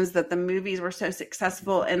reasons that the movies were so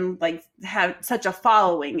successful and like have such a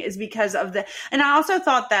following is because of and I also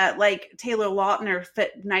thought that like Taylor Lautner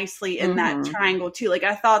fit nicely in that triangle too. Like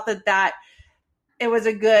I thought that it was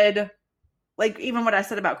a good, like even what I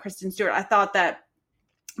said about Kristen Stewart, I thought that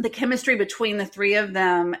the chemistry between the three of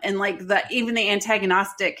them and like even the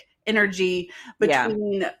antagonistic energy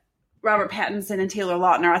between Robert Pattinson and Taylor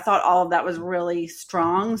Lautner, I thought all of that was really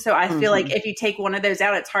strong. So I feel like if you take one of those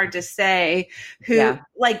out, it's hard to say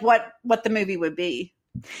what the movie would be.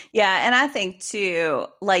 Yeah. And I think too,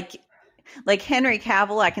 like Henry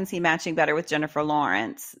Cavill, I can see matching better with Jennifer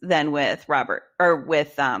Lawrence than with Robert or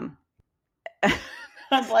with, I'm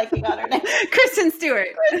blanking on her name. Kristen Stewart.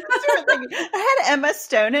 I had Emma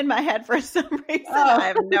Stone in my head for some reason. I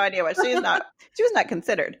have no idea what she was not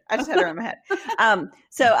considered. I just had her in my head.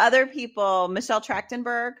 So other people, Michelle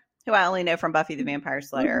Trachtenberg, who I only know from Buffy the Vampire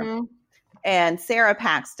Slayer, and Sarah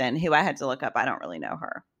Paxton, who I had to look up. I don't really know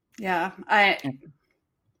her. Yeah. I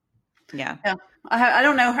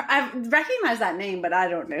don't know her. I recognize that name, but I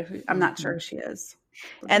don't know who. I'm not sure who she is.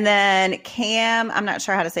 And then Cam, I'm not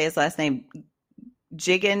sure how to say his last name.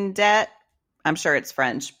 Gigandet, I'm sure it's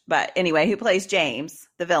French, but anyway, who plays James,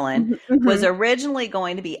 the villain, was originally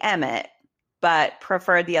going to be Emmett, but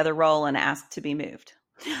preferred the other role and asked to be moved.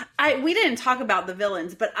 We didn't talk about the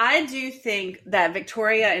villains, but I do think that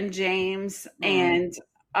Victoria and James and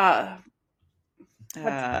what's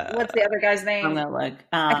the other guy's name? I'm gonna look.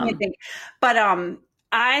 I can't think, but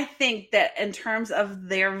I think that in terms of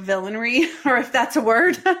their villainy, or if that's a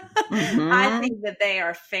word, I think that they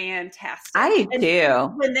are fantastic. I do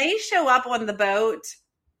too. When they show up on the boat,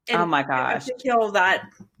 and oh my gosh, to kill the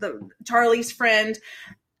Charlie's friend.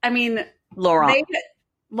 I mean, Laurent.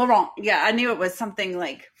 Yeah, I knew it was something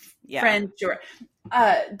like French or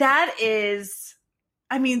that is.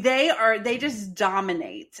 I mean, they just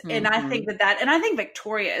dominate, and I think and I think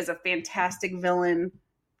Victoria is a fantastic villain.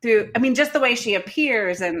 Just the way she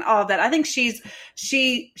appears and all that. I think she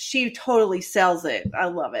totally sells it. I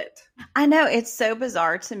love it. I know, it's so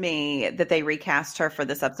bizarre to me that they recast her for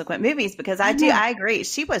the subsequent movies because I agree.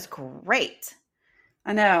 She was great.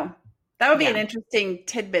 I know. That would be an interesting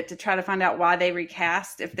tidbit to try to find out why they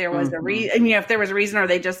recast, if there was a reason, if there was a reason or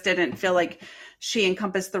they just didn't feel like she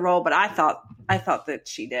encompassed the role, but I thought that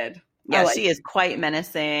she did. Yeah, she is quite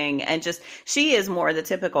menacing, and she is more the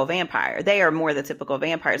typical vampire. They are more the typical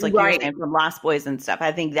vampires, like you were saying from Lost Boys and stuff.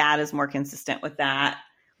 I think that is more consistent with that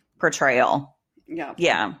portrayal. Yeah.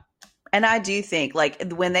 Yeah. And I do think,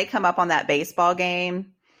 like, when they come up on that baseball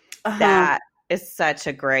game, that is that's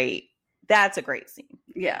a great scene.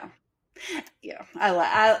 Yeah. Yeah.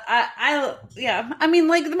 I mean,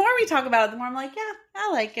 like, the more we talk about it, the more I'm like, yeah,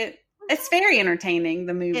 I like it. It's very entertaining,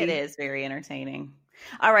 the movie. It is very entertaining.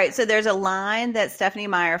 All right. So there's a line that Stephenie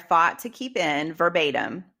Meyer fought to keep in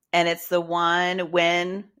verbatim. And it's the one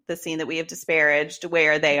when the scene that we have disparaged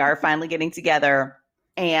where they are finally getting together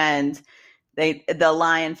and the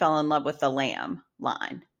lion fell in love with the lamb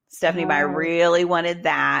line. Stephenie Meyer really wanted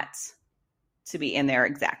that to be in there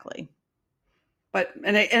exactly. But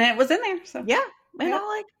and it was in there. So yeah. And I'm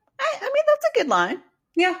like, I mean, that's a good line.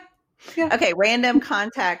 Yeah. Yeah. Okay, random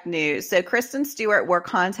contact news. So Kristen Stewart wore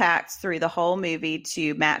contacts through the whole movie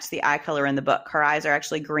to match the eye color in the book. Her eyes are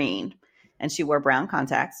actually green, and she wore brown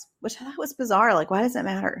contacts, which I thought was bizarre. Like, why does it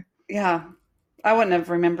matter? Yeah, I wouldn't have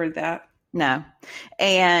remembered that. No.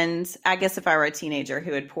 And I guess if I were a teenager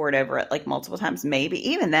who had poured over it like multiple times, maybe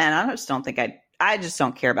even then, I just don't think I just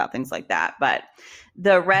don't care about things like that. But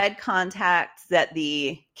the red contacts that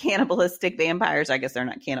the cannibalistic vampires, I guess they're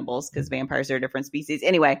not cannibals because vampires are a different species.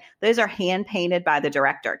 Anyway, those are hand painted by the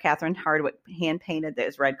director. Catherine Hardwicke hand painted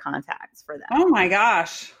those red contacts for them. Oh my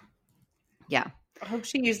gosh. Yeah. I hope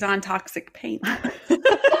she used non-toxic paint.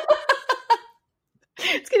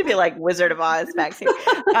 It's going to be like Wizard of Oz back here.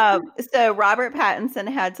 So Robert Pattinson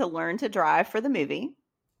had to learn to drive for the movie.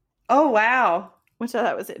 Oh, wow. Which I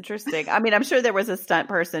thought was interesting. I mean, I'm sure there was a stunt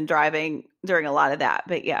person driving during a lot of that,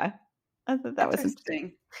 but yeah, I thought that was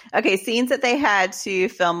interesting. Okay, scenes that they had to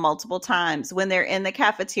film multiple times. When they're in the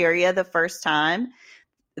cafeteria the first time,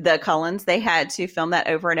 the Cullens, they had to film that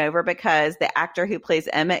over and over because the actor who plays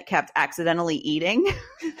Emmett kept accidentally eating.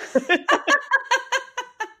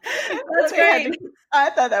 That's great. I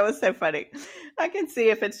thought that was so funny. I can see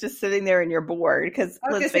if it's just sitting there and you're bored because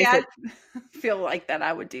let's face it. I feel like that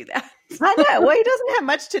I would do that. I know. Well, he doesn't have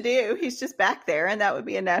much to do. He's just back there, and that would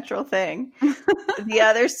be a natural thing. The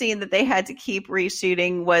other scene that they had to keep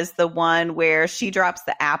reshooting was the one where she drops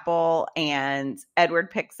the apple and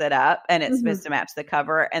Edward picks it up, and it's supposed to match the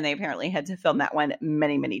cover. And they apparently had to film that one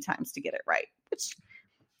many, many times to get it right, which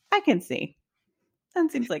I can see. That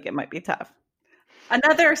seems like it might be tough.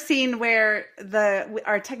 Another scene where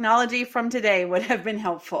our technology from today would have been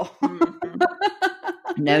helpful.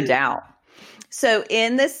 No doubt. So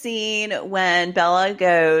in the scene when Bella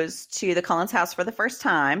goes to the Cullens house for the first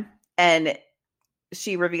time and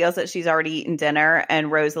she reveals that she's already eaten dinner and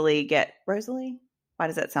Rosalie? Why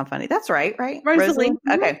does that sound funny? That's right? Rosalie.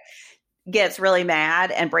 Okay. Gets really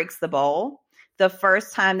mad and breaks the bowl. The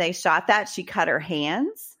first time they shot that, she cut her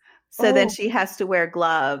hands. So then she has to wear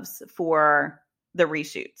gloves for the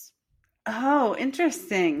reshoots. Oh,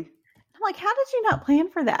 interesting. I'm like, how did you not plan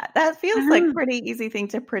for that? That feels like a pretty easy thing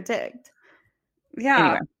to predict.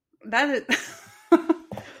 Yeah. Anyway.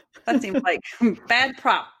 That seems like bad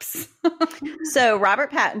props. So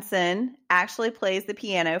Robert Pattinson actually plays the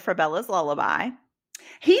piano for Bella's lullaby.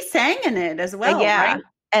 He sang in it as well, right?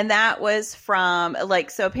 And that was from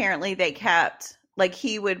so apparently they kept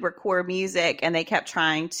he would record music and they kept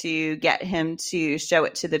trying to get him to show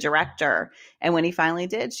it to the director. And when he finally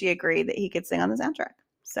did, she agreed that he could sing on the soundtrack.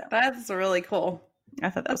 So that's really cool.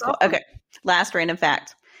 I thought that was cool. Awesome. Okay. Last random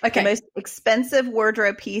fact. Okay. The most expensive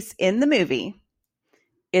wardrobe piece in the movie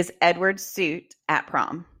is Edward's suit at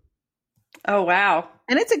prom. Oh, wow.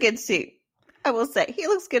 And it's a good suit. I will say he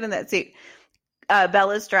looks good in that suit.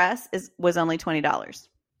 Bella's dress was only $20.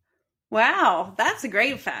 Wow. That's a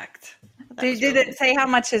great fact. Did it say how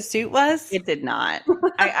much his suit was? It did not.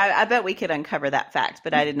 I bet we could uncover that fact,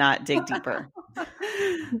 but I did not dig deeper.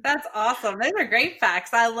 That's awesome. Those are great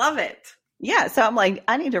facts. I love it. Yeah. So I'm like,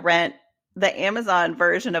 I need to rent the Amazon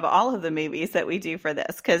version of all of the movies that we do for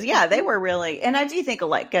this. Because, they were really, and I do think,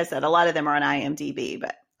 like I said, a lot of them are on IMDb,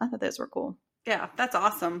 but I thought those were cool. Yeah, that's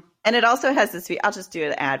awesome. And it also has this, I'll just do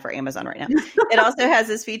an ad for Amazon right now. It also has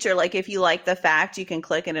this feature, if you like the fact, you can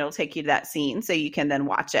click and it'll take you to that scene. So you can then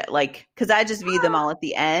watch it. Because I just viewed them all at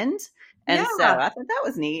the end. And so I thought that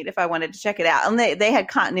was neat if I wanted to check it out. And they had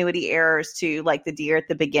continuity errors too. Like the deer at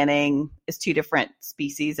the beginning is two different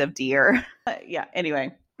species of deer.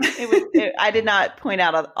 Anyway, I did not point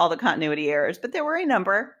out all the continuity errors, but there were a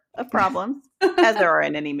number of problems as there are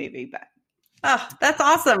in any movie. But oh, that's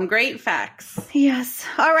awesome. Great facts. Yes.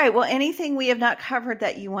 All right. Well, anything we have not covered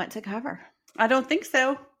that you want to cover? I don't think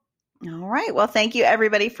so. All right. Well, thank you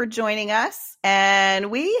everybody for joining us. And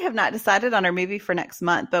we have not decided on our movie for next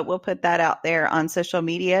month, but we'll put that out there on social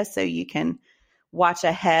media so you can watch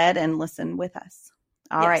ahead and listen with us.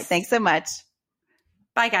 All right. Thanks so much.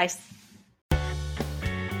 Bye, guys.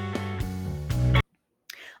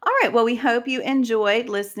 All right. Well, we hope you enjoyed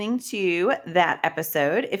listening to that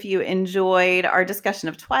episode. If you enjoyed our discussion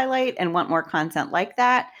of Twilight and want more content like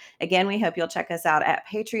that, again, we hope you'll check us out at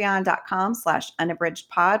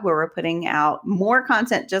patreon.com/unabridgedpod, where we're putting out more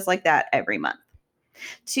content just like that every month.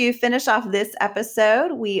 To finish off this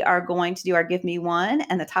episode, we are going to do our Give Me One,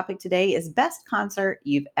 and the topic today is best concert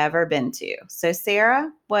you've ever been to. So,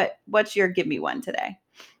 Sarah, what's your Give Me One today?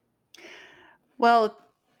 Well,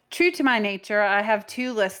 true to my nature, I have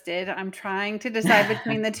two listed. I'm trying to decide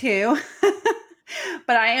between the two,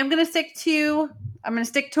 but I am going to stick to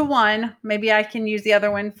one. Maybe I can use the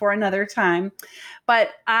other one for another time, but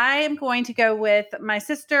I am going to go with my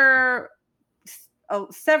sister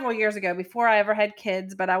several years ago, before I ever had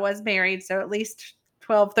kids, but I was married. So at least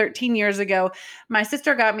 12, 13 years ago, my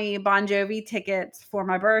sister got me Bon Jovi tickets for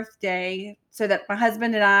my birthday so that my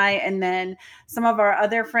husband and I, and then some of our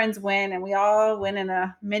other friends went, and we all went in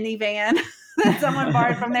a minivan that someone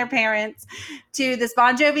borrowed from their parents to this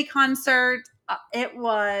Bon Jovi concert. It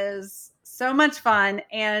was so much fun.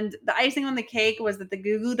 And the icing on the cake was that the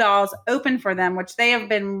Goo Goo Dolls opened for them, which they have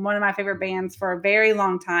been one of my favorite bands for a very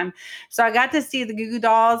long time. So I got to see the Goo Goo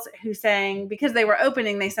Dolls, who sang, because they were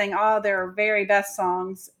opening, they sang all their very best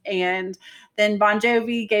songs. And then Bon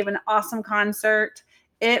Jovi gave an awesome concert.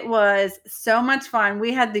 It was so much fun.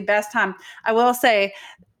 We had the best time. I will say,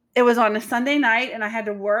 it was on a Sunday night and I had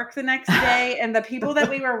to work the next day. And the people that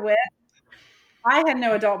we were with, I had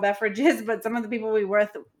no adult beverages, but some of the people we were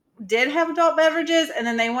with did have adult beverages. And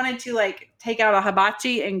then they wanted to like take out a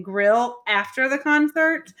hibachi and grill after the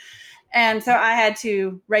concert. And so I had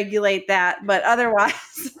to regulate that. But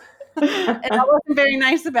otherwise, and I wasn't very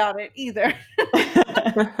nice about it either.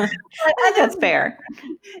 That's fair.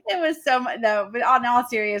 It was so much, no, but on all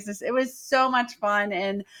seriousness, it was so much fun.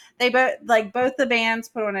 And they both the bands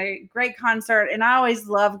put on a great concert. And I always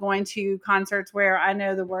love going to concerts where I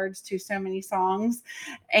know the words to so many songs.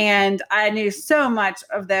 And I knew so much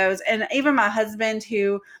of those. And even my husband,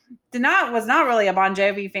 who was not really a Bon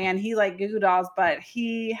Jovi fan. He liked Goo Goo Dolls, but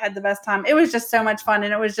he had the best time. It was just so much fun.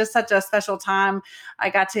 And it was just such a special time. I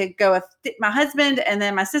got to go with my husband and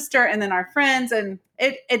then my sister and then our friends. And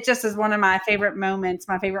it just is one of my favorite moments,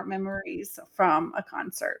 my favorite memories from a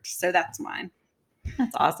concert. So that's mine.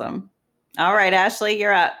 That's awesome. All right, Ashley,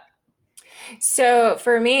 you're up. So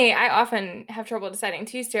for me, I often have trouble deciding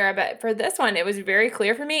too, Sarah, but for this one, it was very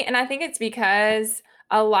clear for me. And I think it's because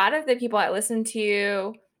a lot of the people I listen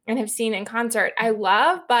to and have seen in concert, I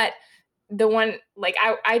love, but the one, like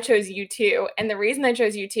I chose U2. And the reason I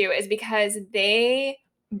chose U2 is because they,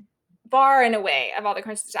 far and away of all the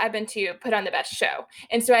concerts I've been to, put on the best show.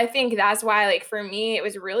 And so I think that's why, like, for me, it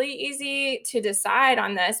was really easy to decide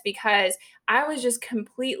on this because I was just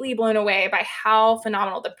completely blown away by how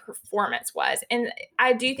phenomenal the performance was. And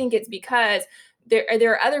I do think it's because there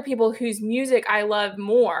are other people whose music I love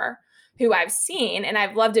more, who I've seen, and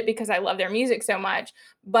I've loved it because I love their music so much,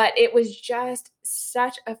 but it was just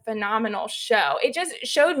such a phenomenal show. It just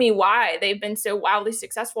showed me why they've been so wildly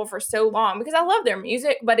successful for so long, because I love their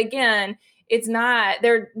music, but again,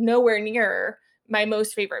 they're nowhere near my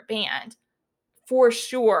most favorite band. For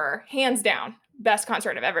sure, hands down, best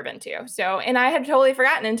concert I've ever been to. So, and I had totally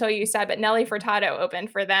forgotten until you said, but Nelly Furtado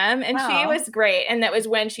opened for them, and she was great, and that was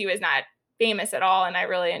when she was not famous at all, and I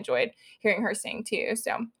really enjoyed hearing her sing too,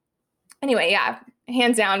 so. Anyway, yeah,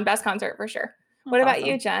 hands down, best concert for sure. What about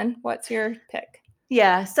you, Jen? What's your pick?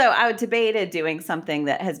 Yeah, so I debated doing something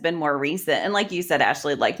that has been more recent. And like you said,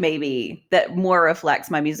 Ashley, like maybe that more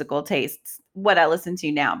reflects my musical tastes, what I listen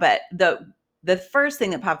to now. But the first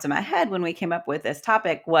thing that popped in my head when we came up with this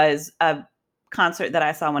topic was a concert that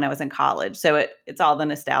I saw when I was in college. So it's all the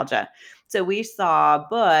nostalgia. So we saw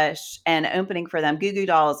Bush, and opening for them, Goo Goo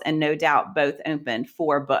Dolls and No Doubt both opened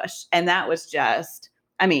for Bush. And that was just,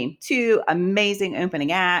 two amazing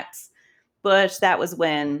opening acts. Bush, that was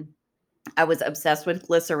when I was obsessed with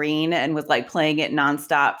Glycerine and was like playing it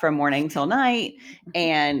nonstop from morning till night,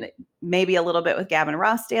 and maybe a little bit with Gavin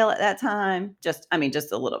Rossdale at that time. Just a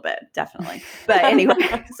little bit, definitely. But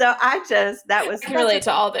anyway, so that was. I can relate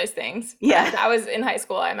to all those things. Yeah. I was in high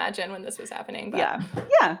school, I imagine, when this was happening. But.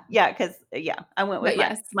 Yeah. Because I went with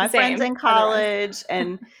my friends in college,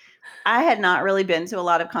 and I had not really been to a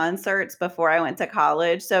lot of concerts before I went to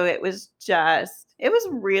college. So it was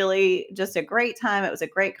really just a great time. It was a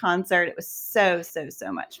great concert. It was so, so,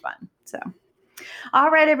 so much fun. So,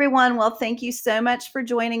 all right, everyone. Well, thank you so much for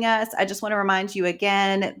joining us. I just want to remind you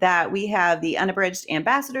again that we have the Unabridged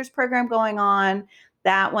Ambassadors program going on.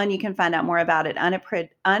 That one you can find out more about at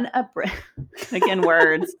again,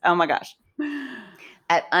 words. Oh my gosh.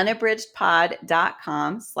 At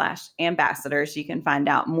unabridgedpod.com/ambassadors. You can find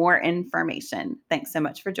out more information. Thanks so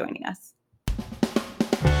much for joining us.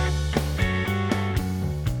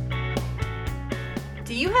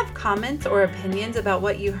 Do you have comments or opinions about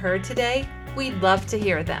what you heard today? We'd love to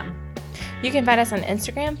hear them. You can find us on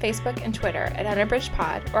Instagram, Facebook, and Twitter at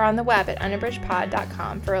unabridgedpod, or on the web at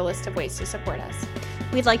unabridgedpod.com for a list of ways to support us.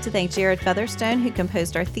 We'd like to thank Jared Featherstone, who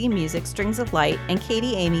composed our theme music, Strings of Light, and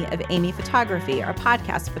Katie Amy of Amy Photography, our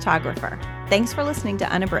podcast photographer. Thanks for listening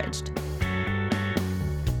to Unabridged.